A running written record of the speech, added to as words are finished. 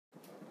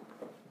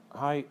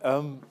Hi.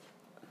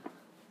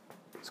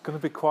 It's going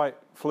to be quite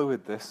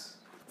fluid, this,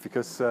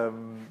 because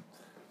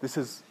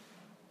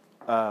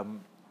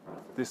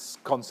this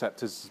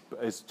concept is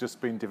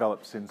just been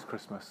developed since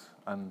Christmas,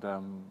 and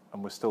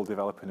we're still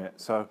developing it.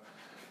 So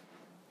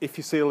if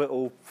you see a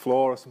little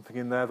flaw or something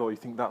in there, or you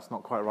think that's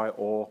not quite right,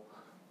 or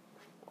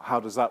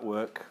how does that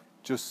work,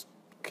 just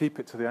keep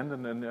it to the end,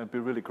 and it'd be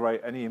really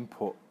great. Any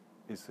input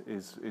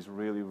is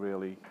really,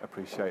 really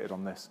appreciated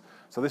on this.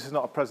 So this is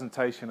not a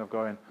presentation of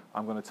going,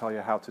 I'm going to tell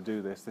you how to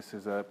do this. This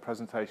is a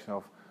presentation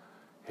of,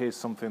 here's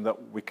something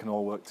that we can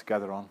all work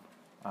together on.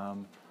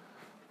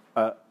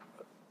 I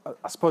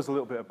suppose a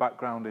little bit of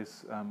background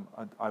is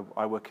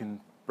I work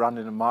in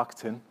branding and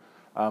marketing,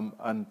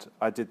 and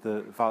I did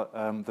the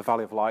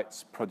Valley of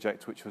Lights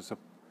project, which was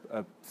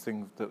a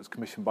thing that was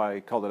commissioned by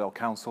Calderdale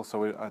Council.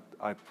 So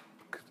I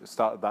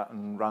started that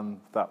and ran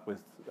that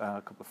with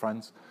a couple of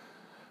friends.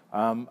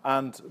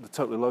 And the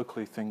Totally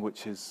Locally thing,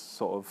 which is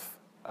sort of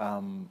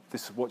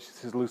this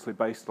is loosely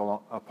based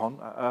upon,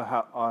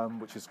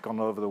 which has gone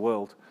over the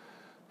world,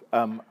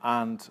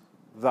 and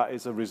that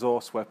is a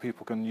resource where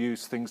people can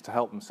use things to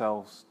help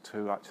themselves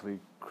to actually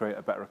create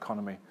a better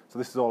economy. So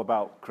this is all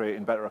about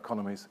creating better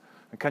economies.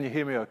 And can you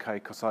hear me okay?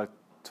 Because I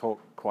talk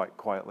quite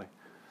quietly.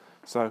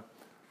 So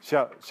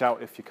shout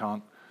if you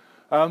can't.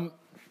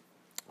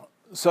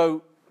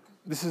 So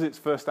this is its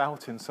first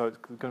outing, so it's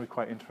going to be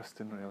quite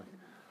interesting, really.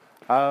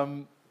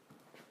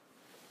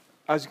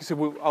 As you can see,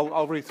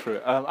 I'll read through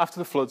it. After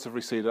the floods have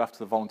receded, after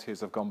the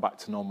volunteers have gone back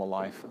to normal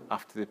life,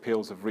 after the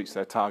appeals have reached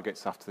their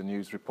targets, after the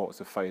news reports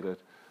have faded,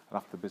 and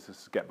after the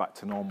businesses get back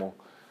to normal,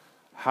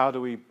 how do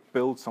we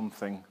build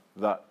something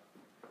that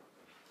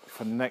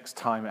for next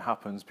time it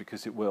happens,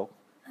 because it will,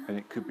 and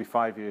it could be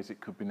 5 years, it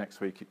could be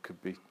next week, it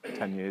could be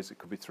 10 years, it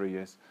could be 3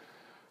 years.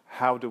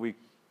 How do we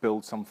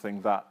build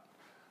something that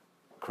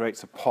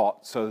creates a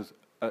pot, so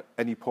at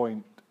any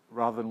point,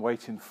 rather than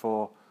waiting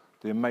for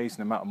the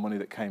amazing amount of money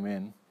that came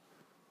in,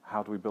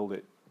 how do we build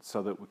it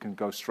so that we can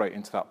go straight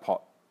into that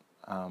pot?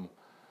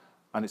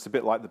 And it's a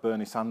bit like the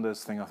Bernie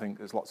Sanders thing. I think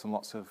there's lots and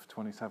lots of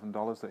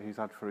 $27 that he's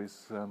had for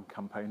his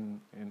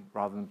campaign,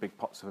 rather than big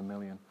pots of $1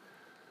 million.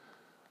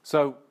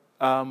 So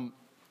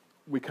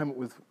we came up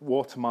with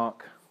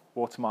Watermark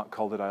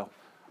Calderdale,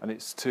 and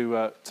it's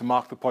to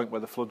mark the point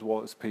where the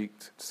floodwaters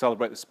peaked, to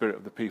celebrate the spirit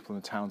of the people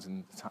in the towns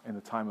in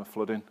the time of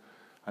flooding,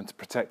 and to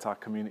protect our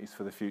communities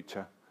for the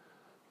future.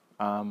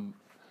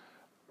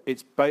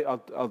 It's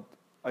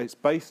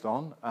based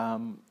on,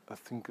 I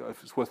think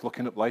it's worth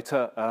looking up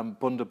later,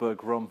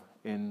 Bundaberg rum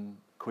in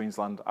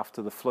Queensland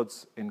after the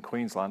floods in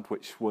Queensland,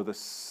 which were the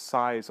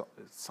size of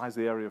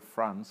the area of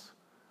France,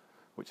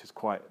 which is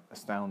quite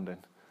astounding.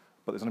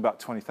 But there's only about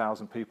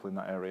 20,000 people in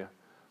that area.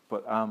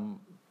 But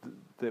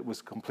it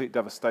was complete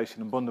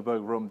devastation, and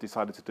Bundaberg rum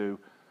decided to do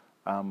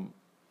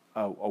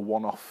a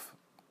one-off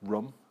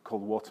rum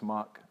called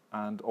Watermark,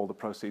 and all the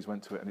proceeds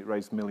went to it, and it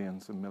raised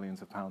millions and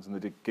millions of pounds, and they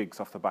did gigs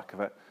off the back of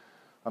it.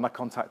 And I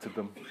contacted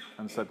them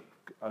and said,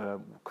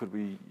 could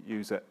we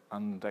use it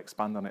and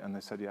expand on it? And they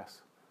said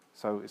yes.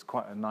 So it's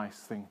quite a nice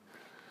thing.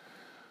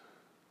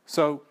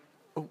 So,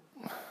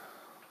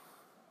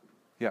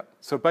 yeah.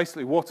 So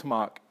basically,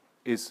 Watermark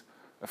is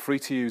a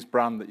free-to-use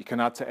brand that you can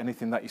add to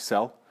anything that you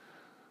sell.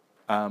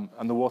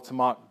 And the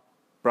Watermark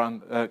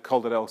brand,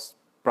 Calderdale's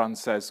brand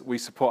says, we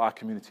support our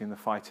community in the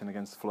fighting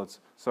against floods.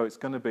 So it's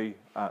going to be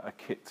a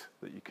kit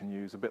that you can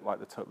use, a bit like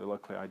the Totally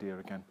Locally idea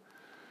again.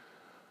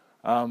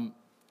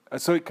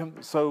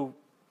 So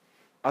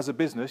as a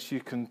business, you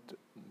can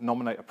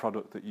nominate a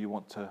product that you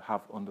want to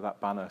have under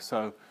that banner.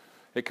 So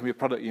it can be a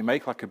product you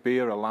make, like a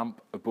beer, a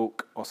lamp, a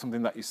book, or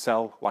something that you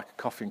sell, like a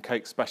coffee and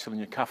cake special in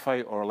your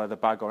cafe, or a leather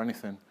bag, or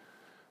anything.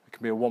 It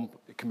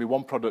can be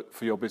one product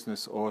for your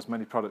business, or as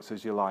many products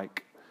as you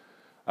like.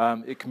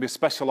 It can be a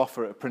special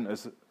offer at a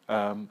printer's.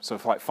 So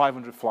for like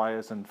 500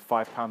 flyers, and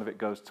 £5 of it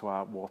goes to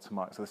our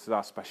Watermark. So this is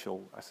our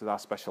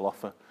special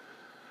offer.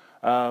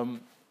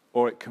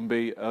 Or it can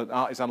be an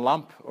artisan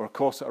lamp, or a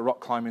course at a rock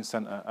climbing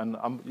centre. And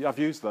I've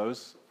used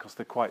those because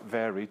they're quite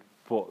varied,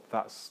 but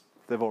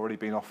they've already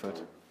been offered.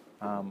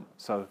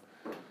 So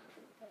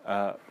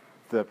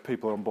the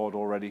people are on board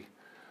already.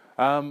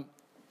 And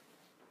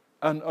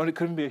it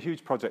could be a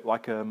huge project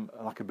like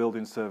a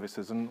building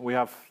services, and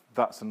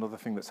that's another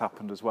thing that's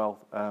happened as well.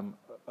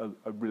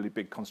 A really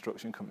big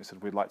construction company said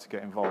we'd like to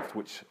get involved,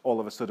 which all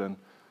of a sudden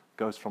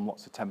goes from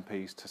lots of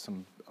 10p's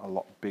to a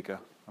lot bigger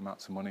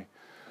amounts of money.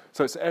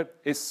 So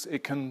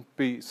it can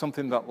be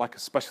something that, like a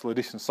special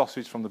edition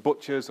sausage from the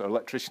butchers, or an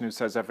electrician who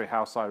says every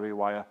house I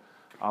rewire,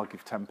 I'll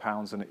give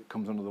 £10, and it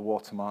comes under the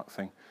Watermark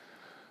thing.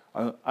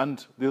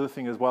 And the other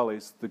thing as well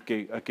is a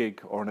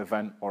gig or an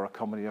event or a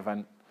comedy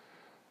event.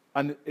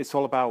 And it's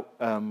all about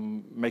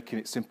making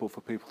it simple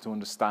for people to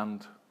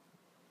understand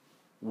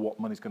what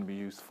money's going to be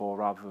used for,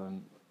 rather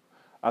than,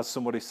 as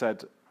somebody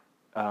said,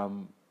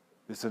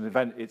 it's an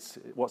event,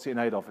 what's it in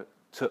aid of?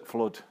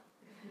 Flood.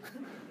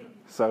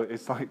 So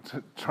it's like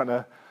trying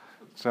to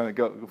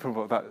go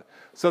from that.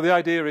 So the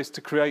idea is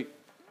to create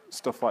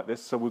stuff like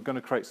this. So we're going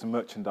to create some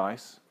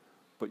merchandise,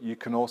 but you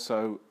can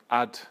also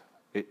add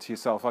it to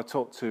yourself. I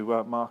talked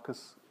to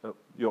Marcus at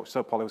Yorkshire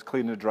Soap. I was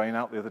cleaning a drain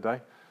out the other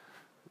day,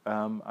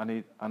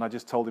 and I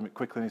just told him it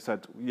quickly, and he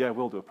said, "Yeah,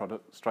 we'll do a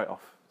product straight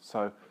off."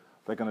 So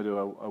they're going to do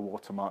a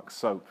Watermark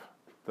soap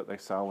that they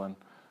sell, and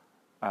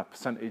a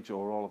percentage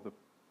or all of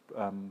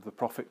the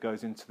profit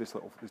goes into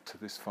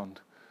this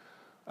fund.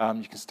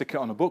 You can stick it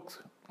on a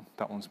book.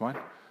 That one's mine.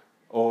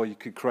 Or you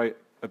could create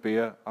a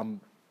beer.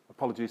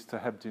 Apologies to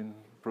Hebden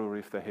Brewery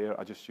if they're here.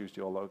 I just used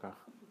your logo,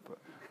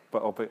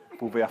 but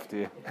we'll be after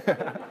you.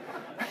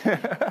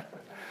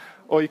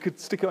 Or you could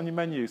stick it on your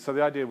menu. So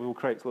the idea, we'll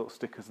create little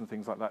stickers and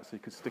things like that. So you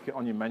could stick it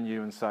on your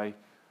menu and say,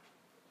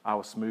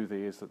 our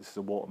smoothie is that this is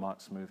a Watermark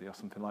smoothie or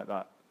something like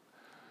that.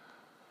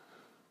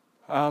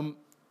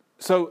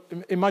 So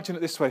imagine it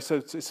this way. So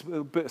it's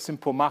a bit of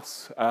simple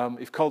maths.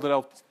 If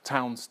Calderdale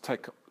towns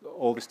take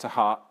all this to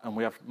heart, and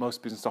we have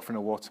most business offering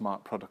a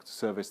Watermark product or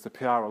service, the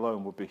PR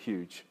alone would be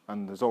huge.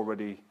 And there's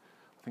already,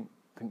 I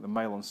think the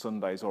Mail on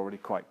Sunday is already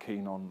quite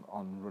keen on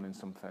running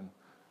something.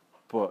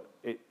 But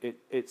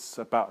it's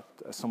about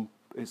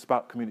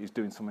communities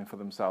doing something for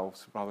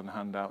themselves rather than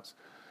handouts.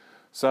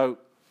 So,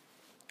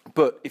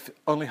 but if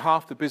only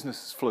half the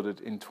businesses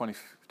flooded in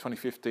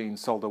 2015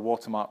 sold a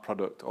Watermark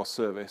product or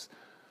service,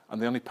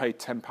 and they only paid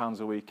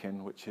 £10 a week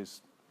in, which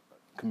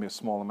can be a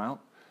small amount,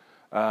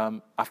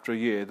 after a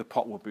year, the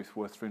pot would be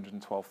worth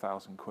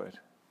 312,000 quid.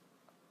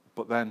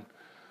 But then,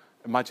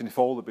 imagine if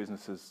all the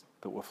businesses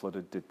that were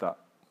flooded did that.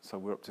 So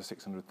we're up to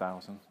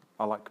 600,000.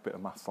 I like a bit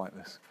of maths like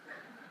this.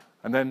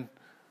 And then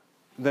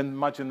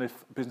imagine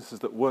if businesses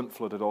that weren't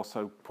flooded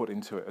also put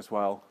into it as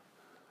well.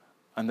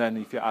 And then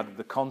if you added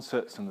the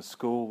concerts and the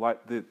school, like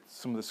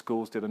some of the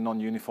schools did a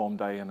non-uniform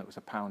day and it was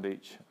 £1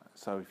 each.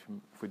 So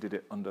if we did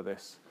it under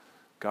this,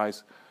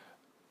 guys,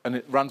 and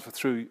it ran for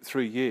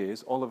 3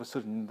 years, all of a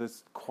sudden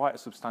there's quite a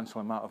substantial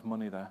amount of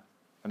money there.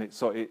 And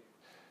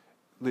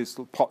there's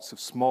pots of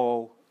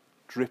small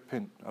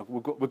dripping.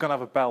 We're going to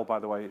have a bell, by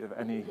the way, of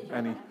any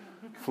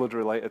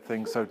flood-related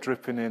things. So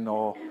dripping in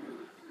or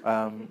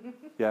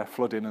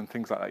flooding and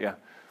things like that. Yeah,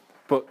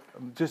 but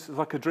just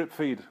like a drip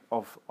feed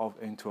of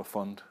into a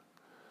fund.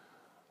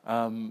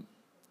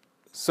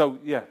 So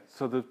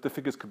the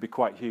figures could be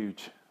quite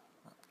huge.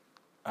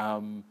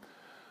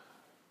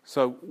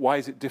 So why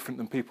is it different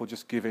than people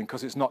just giving?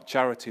 Because it's not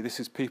charity. This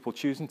is people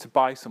choosing to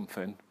buy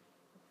something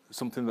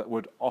that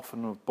would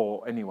often have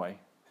bought anyway,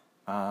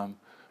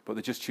 but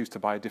they just choose to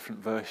buy a different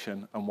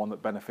version and one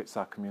that benefits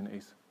our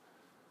communities.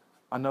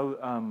 I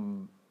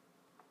know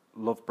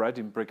Love Bread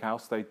in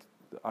Brighouse,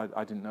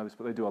 I didn't know this,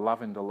 but they do a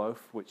lavender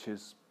loaf, which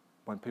is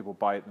when people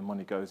buy it, the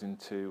money goes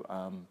into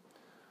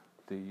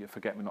the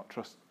Forget Me Not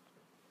Trust.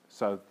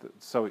 So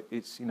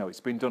it's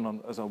been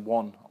done as a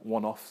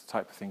one-off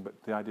type of thing, but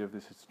the idea of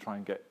this is to try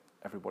and get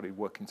everybody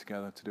working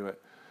together to do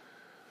it.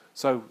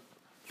 So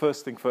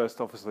first thing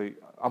first, obviously,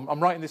 I'm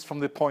writing this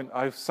from the point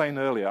I was saying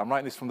earlier. I'm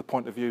writing this from the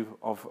point of view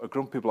of a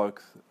grumpy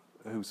bloke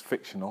who's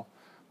fictional,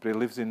 but he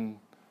lives in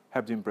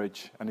Hebden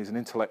Bridge and he's an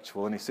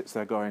intellectual and he sits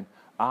there going,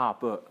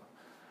 but,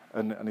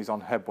 and he's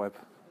on HebWeb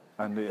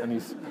and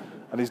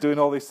he's doing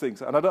all these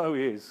things and I don't know who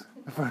he is.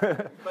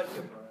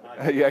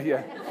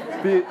 Yeah.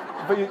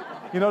 But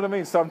you know what I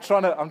mean? So I'm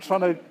trying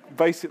to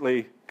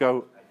basically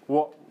go,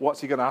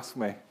 what's he going to ask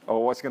me,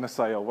 or what's he going to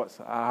say, or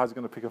how's he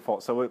going to pick a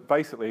fault? So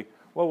basically,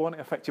 won't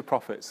it affect your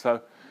profits?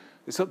 So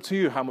it's up to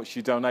you how much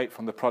you donate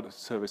from the product or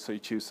service that you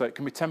choose. So it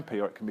can be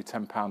 10p, or it can be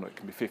 £10, or it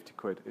can be 50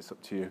 quid. It's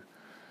up to you.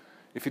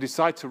 If you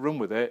decide to run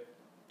with it,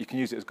 you can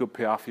use it as good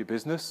PR for your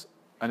business,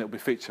 and it'll be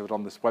featured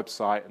on this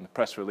website and the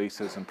press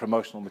releases and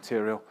promotional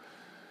material.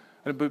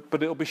 But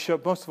it'll be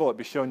most of all, it'll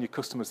be showing your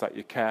customers that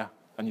you care,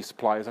 and your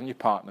suppliers and your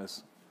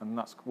partners, and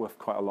that's worth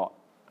quite a lot.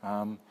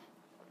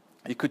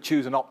 You could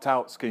choose an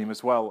opt-out scheme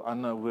as well. I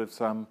know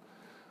when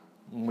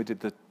we did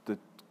the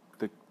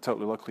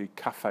Totally Locally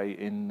cafe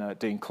in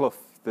Dean Clough,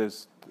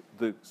 there's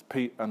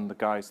Pete and the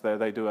guys there,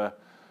 they do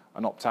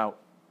an opt-out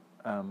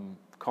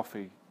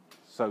coffee.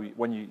 So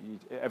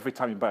every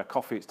time you buy a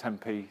coffee, it's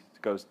 10p,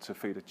 it goes to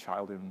feed a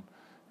child in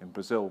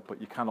Brazil, but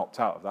you can opt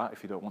out of that.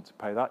 If you don't want to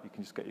pay that, you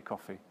can just get your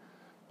coffee,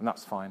 and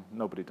that's fine.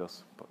 Nobody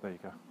does, but there you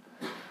go.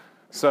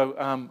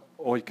 So,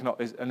 or you cannot,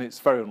 and it's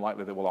very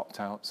unlikely they will opt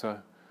out. So,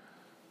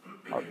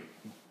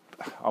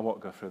 I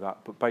won't go through that.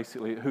 But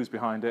basically, who's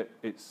behind it?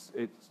 It's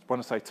when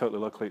I say Totally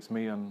Locally, it's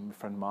me and my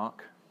friend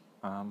Mark,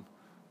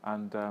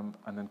 and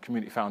then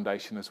Community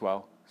Foundation as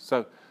well.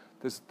 So,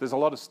 there's a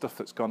lot of stuff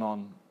that's gone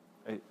on,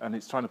 and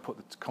it's trying to put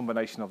the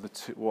combination of the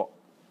two, what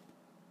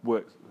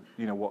works,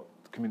 what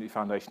the Community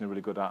Foundation are really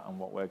good at and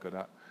what we're good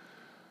at,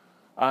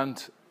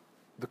 and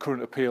the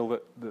current appeal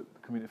that the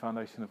Community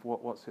Foundation of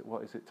what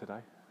is it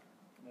today?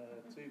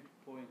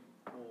 2.4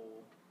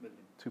 million.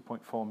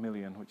 2.4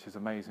 million, which is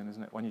amazing,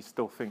 isn't it? When you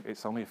still think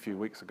it's only a few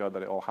weeks ago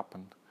that it all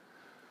happened.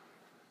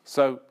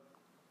 So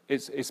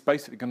it's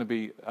basically going to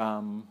be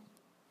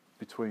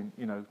between,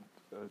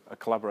 a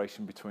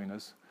collaboration between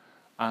us,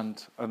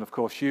 and of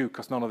course you,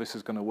 because none of this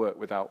is going to work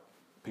without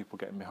people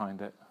getting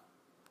behind it.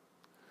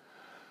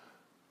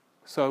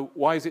 So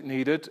why is it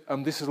needed?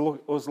 This is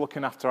us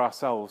looking after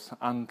ourselves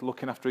and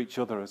looking after each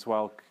other as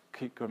well,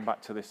 keep going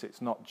back to this.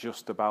 It's not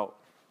just about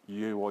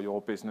you or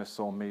your business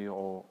or me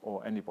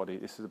or anybody.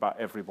 This is about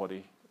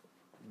everybody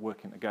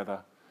working together.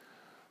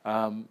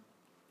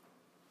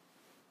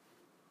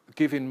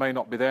 Giving may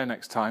not be there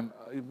next time.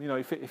 You know,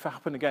 if it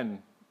happened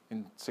again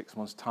in 6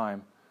 months'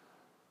 time,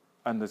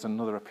 and there's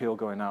another appeal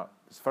going out,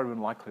 it's very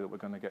unlikely that we're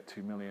going to get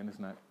 2 million,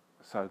 isn't it?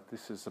 So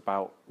this is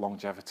about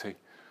longevity.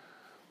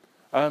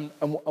 And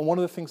one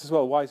of the things as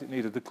well, why is it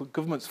needed? The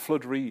government's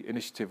Flood Re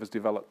initiative has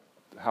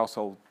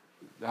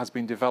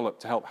been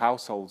developed to help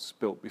households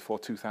built before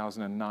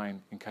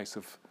 2009 in case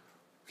of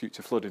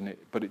future flooding,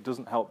 but it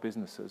doesn't help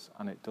businesses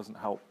and it doesn't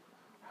help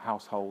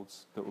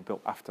households that were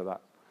built after that.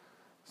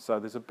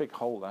 So there's a big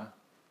hole there.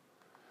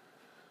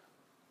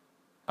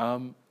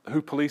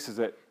 Who polices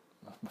it?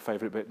 That's my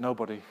favourite bit.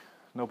 Nobody.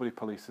 Nobody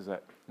polices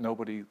it.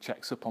 Nobody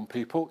checks up on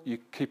people. You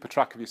keep a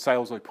track of your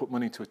sales, or you put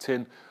money into a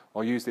tin,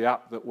 or use the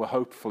app that we're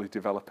hopefully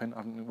developing. I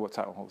haven't worked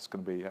out what it's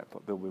going to be yet,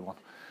 but there'll be one.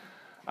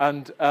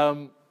 And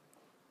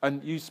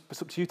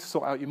it's up to you to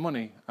sort out your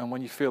money. And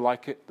when you feel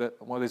like it, that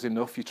there's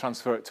enough, you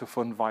transfer it to a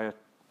fund via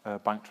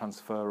bank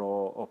transfer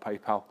or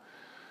PayPal.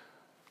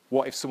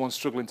 What if someone's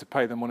struggling to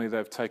pay the money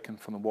they've taken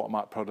from the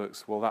Watermark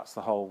products? Well, that's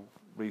the whole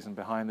reason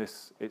behind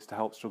this. It's to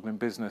help struggling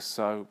business.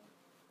 So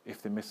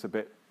if they miss a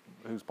bit,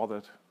 who's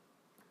bothered?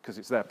 Because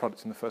it's their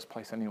product in the first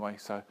place anyway.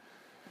 So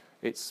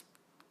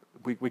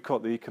we call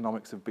it the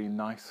economics of being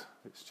nice.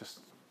 It's just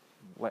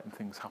letting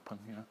things happen,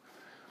 you know.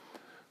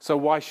 So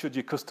why should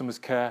your customers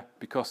care?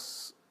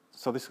 Because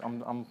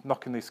I'm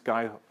knocking this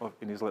guy up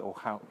in his little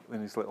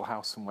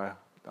house somewhere.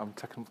 I'm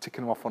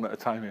ticking him off one at a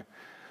time here.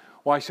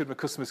 Why should my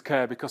customers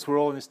care? Because we're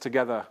all in this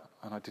together.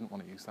 And I didn't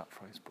want to use that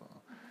phrase, but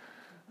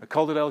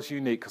Calderdale is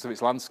unique because of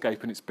its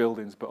landscape and its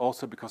buildings, but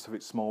also because of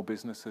its small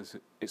businesses.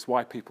 It's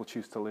why people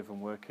choose to live and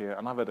work here.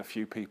 And I've had a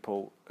few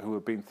people who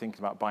have been thinking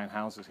about buying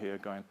houses here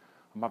going,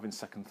 I'm having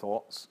second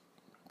thoughts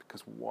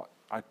because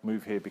I'd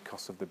move here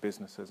because of the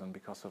businesses and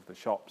because of the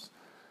shops.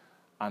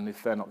 And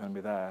if they're not going to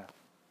be there,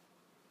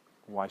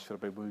 why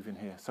should I be moving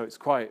here? So it's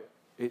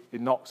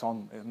it knocks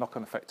on a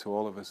knock-on effect to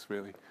all of us,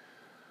 really.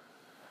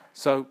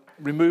 So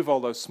remove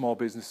all those small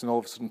businesses and all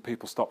of a sudden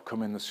people stop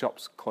coming, the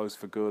shops close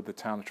for good, the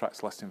town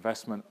attracts less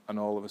investment, and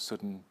all of a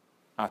sudden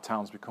our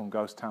towns become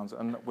ghost towns.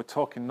 And we're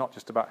talking not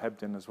just about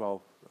Hebden as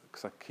well,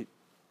 because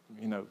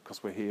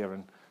because we're here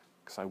and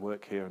because I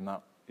work here and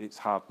that, it's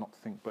hard not to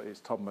think, but it's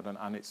Todmorden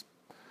and it's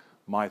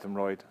Mythe and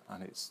Royd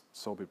and it's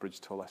Sorby Bridge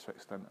to a lesser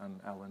extent and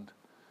Elland.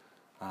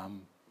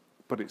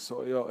 But it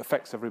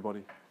affects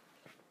everybody.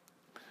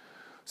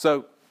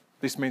 So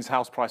this means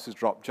house prices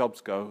drop, jobs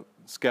go.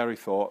 Scary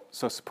thought.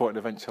 So supporting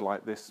a venture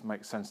like this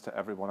makes sense to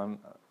everyone,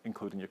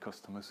 including your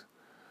customers.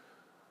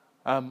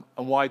 And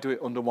why do it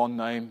under one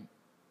name?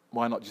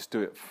 Why not just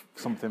do it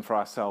something for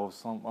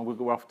ourselves? And we'll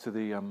go off to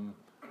the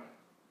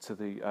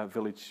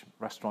village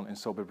restaurant in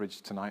Sorby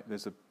Bridge tonight.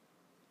 There's a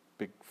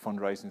big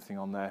fundraising thing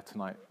on there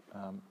tonight.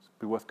 It'd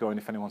be worth going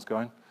if anyone's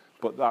going.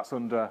 But that's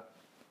under.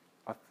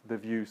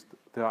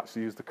 They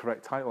actually used the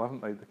correct title,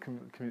 haven't they?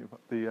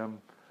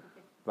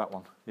 That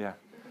one, yeah.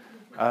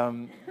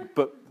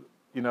 But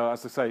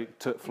as I say,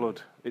 Turt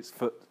Flood, it's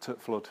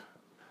Turt Flood.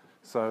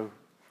 So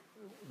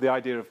the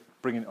idea of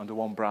bringing it under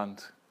one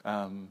brand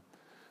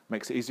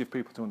makes it easier for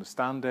people to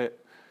understand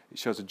it. It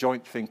shows a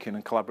joint thinking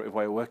and collaborative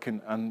way of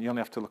working, and you only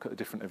have to look at the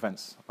different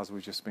events, as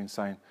we've just been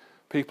saying.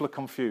 People are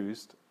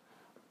confused,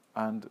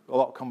 and a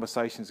lot of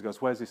conversations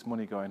goes, where's this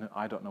money going?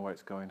 I don't know where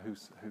it's going.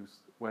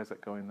 Where's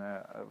it going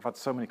there? I've had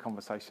so many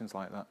conversations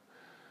like that.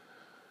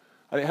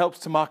 And it helps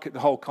to market the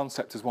whole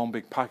concept as one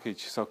big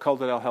package. So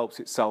Calderdale helps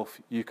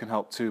itself. You can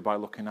help too by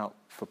looking out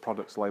for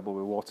products labelled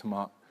with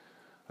Watermark.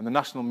 And the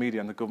national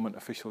media and the government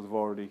officials have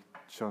already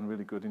shown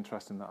really good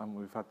interest in that, and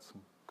we've had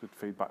some good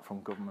feedback from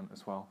government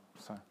as well.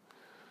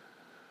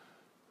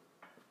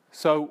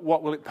 So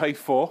what will it pay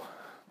for?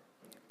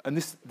 And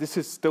this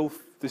is still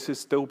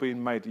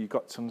being made. You've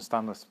got to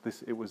understand this.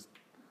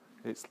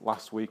 It's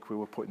last week we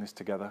were putting this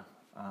together.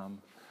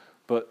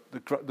 But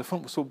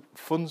the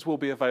funds will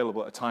be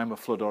available at a time of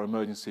flood or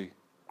emergency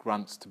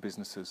grants to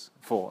businesses,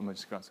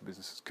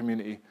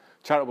 community,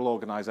 charitable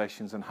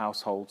organisations and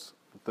households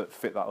that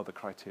fit that other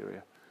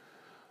criteria,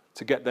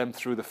 to get them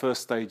through the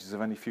first stages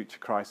of any future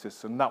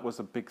crisis. And that was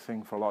a big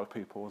thing for a lot of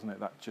people, wasn't it?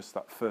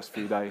 That first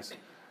few days.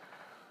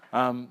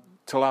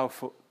 To allow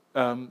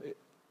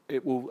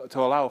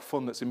a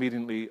fund that's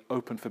immediately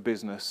open for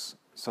business.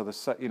 So the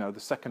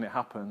second it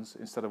happens,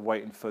 instead of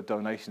waiting for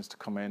donations to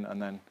come in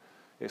and then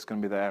it's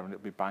going to be there and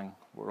it'll be bang,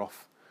 we're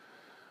off.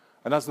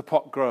 And as the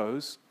pot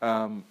grows,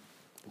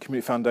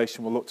 Community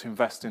Foundation will look to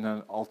invest in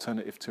an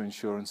alternative to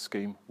insurance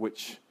scheme,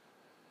 which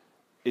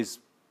is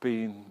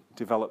being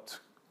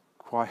developed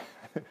quite.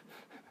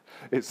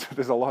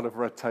 There's a lot of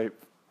red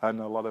tape and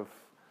a lot of.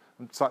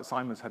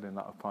 Simon's heading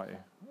that up, aren't you?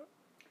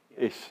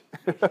 Ish.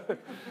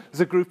 There's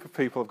a group of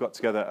people have got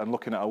together and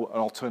looking at an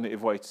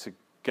alternative way to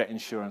get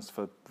insurance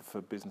for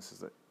businesses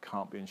that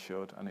can't be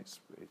insured, and it's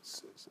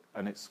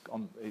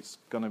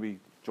going to be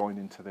joined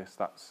into this.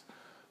 That's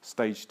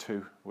stage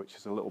 2, which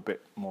is a little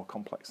bit more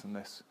complex than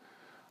this.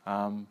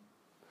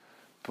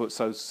 But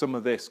so some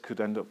of this could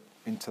end up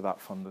into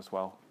that fund as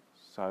well.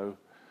 So,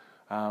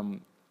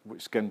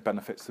 which again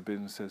benefits the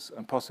businesses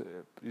and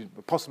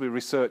possibly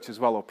research as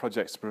well, or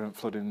projects to prevent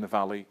flooding in the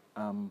valley.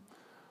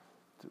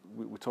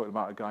 We're talking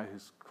about a guy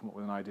who's come up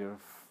with an idea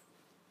of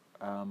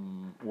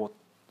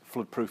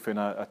flood-proofing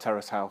a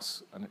terrace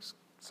house, and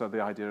so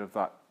the idea of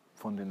that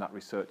funding that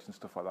research and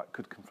stuff like that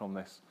could come from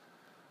this.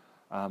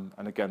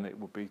 And again, it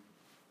would be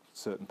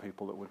certain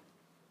people that would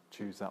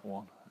choose that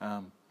one.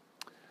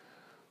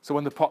 So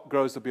when the pot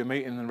grows, there'll be a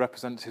meeting and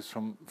representatives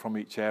from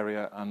each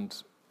area. And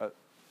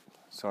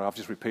sorry, I've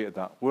just repeated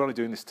that. We're only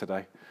doing this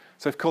today.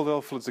 So if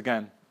Calderdale floods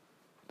again,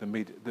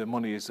 the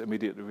money is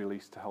immediately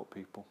released to help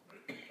people.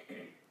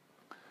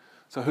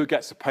 So who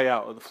gets a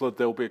payout at the flood?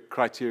 There will be a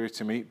criteria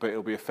to meet, but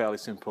it'll be a fairly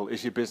simple.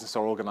 Is your business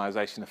or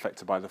organisation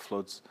affected by the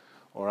floods,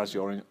 or has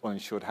your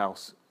uninsured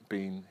house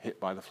been hit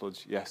by the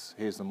floods? Yes,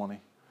 here's the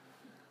money.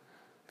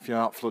 If you're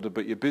not flooded,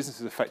 but your business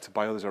is affected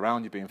by others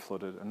around you being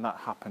flooded, and that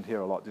happened here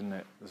a lot, didn't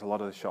it? There's a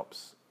lot of the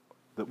shops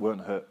that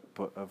weren't hurt,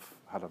 but have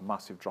had a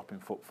massive drop in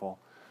footfall.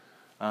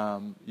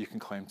 You can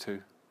claim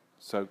too.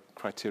 So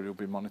criteria will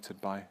be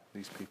monitored by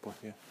these people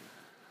here.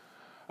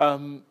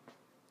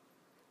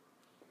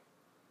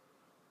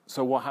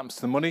 So what happens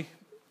to the money?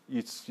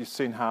 You've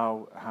seen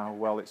how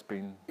well it's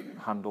been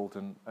handled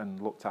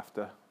and looked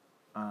after.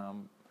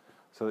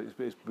 So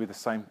it's be the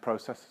same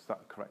process. Is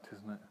that correct,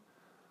 isn't it?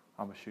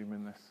 I'm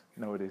assuming this.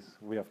 No, it is.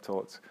 We have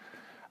talked.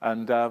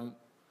 And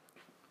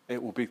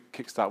it will be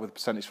kickstart with a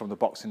percentage from the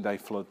Boxing Day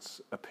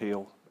floods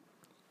appeal.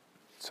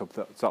 So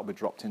that'll be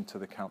dropped into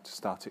the account to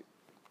start it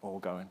all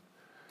going.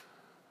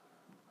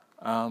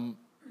 And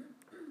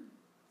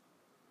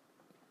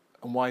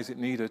why is it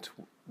needed?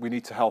 We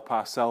need to help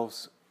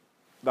ourselves.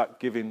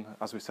 That giving,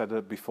 as we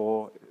said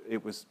before,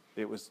 it was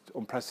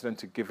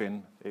unprecedented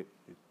giving. It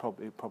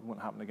probably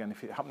wouldn't happen again.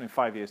 If it happened in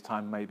 5 years'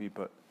 time, maybe.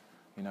 But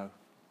you know,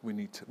 we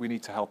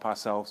need to help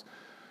ourselves.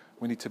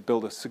 We need to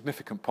build a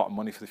significant pot of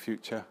money for the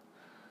future.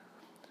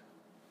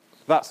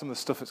 That's some of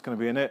the stuff that's going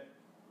to be in it.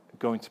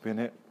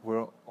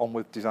 We're on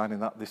with designing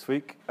that this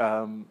week.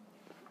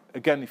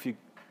 Again, if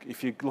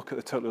you look at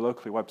the Totally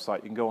Locally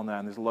website, you can go on there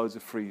and there's loads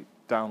of free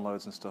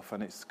downloads and stuff,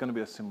 and it's going to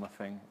be a similar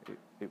thing.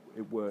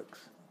 It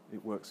works.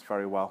 It works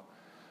very well.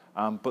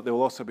 But there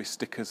will also be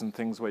stickers and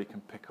things where you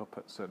can pick up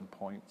at certain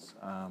points,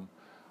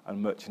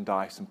 and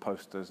merchandise and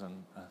posters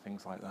and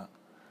things like that.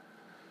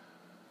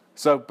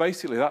 So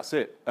basically, that's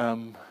it.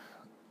 And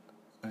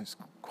it's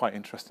quite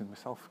interesting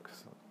myself,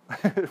 because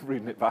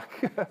reading it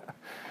back.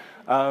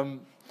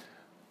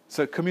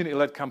 So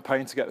community-led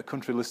campaign to get the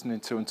country listening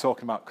to and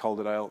talking about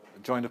Calderdale.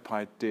 Joined up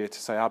idea to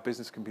say our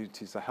business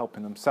communities are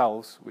helping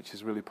themselves, which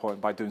is really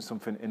important, by doing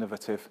something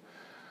innovative.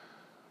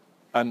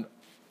 And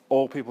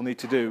all people need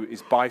to do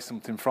is buy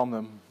something from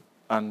them,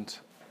 and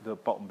the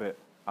bottom bit,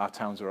 our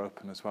towns are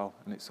open as well,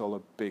 and it's all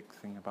a big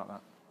thing about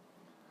that.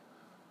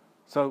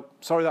 So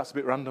sorry that's a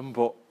bit random,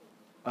 but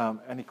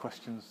any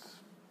questions,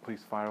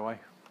 please fire away.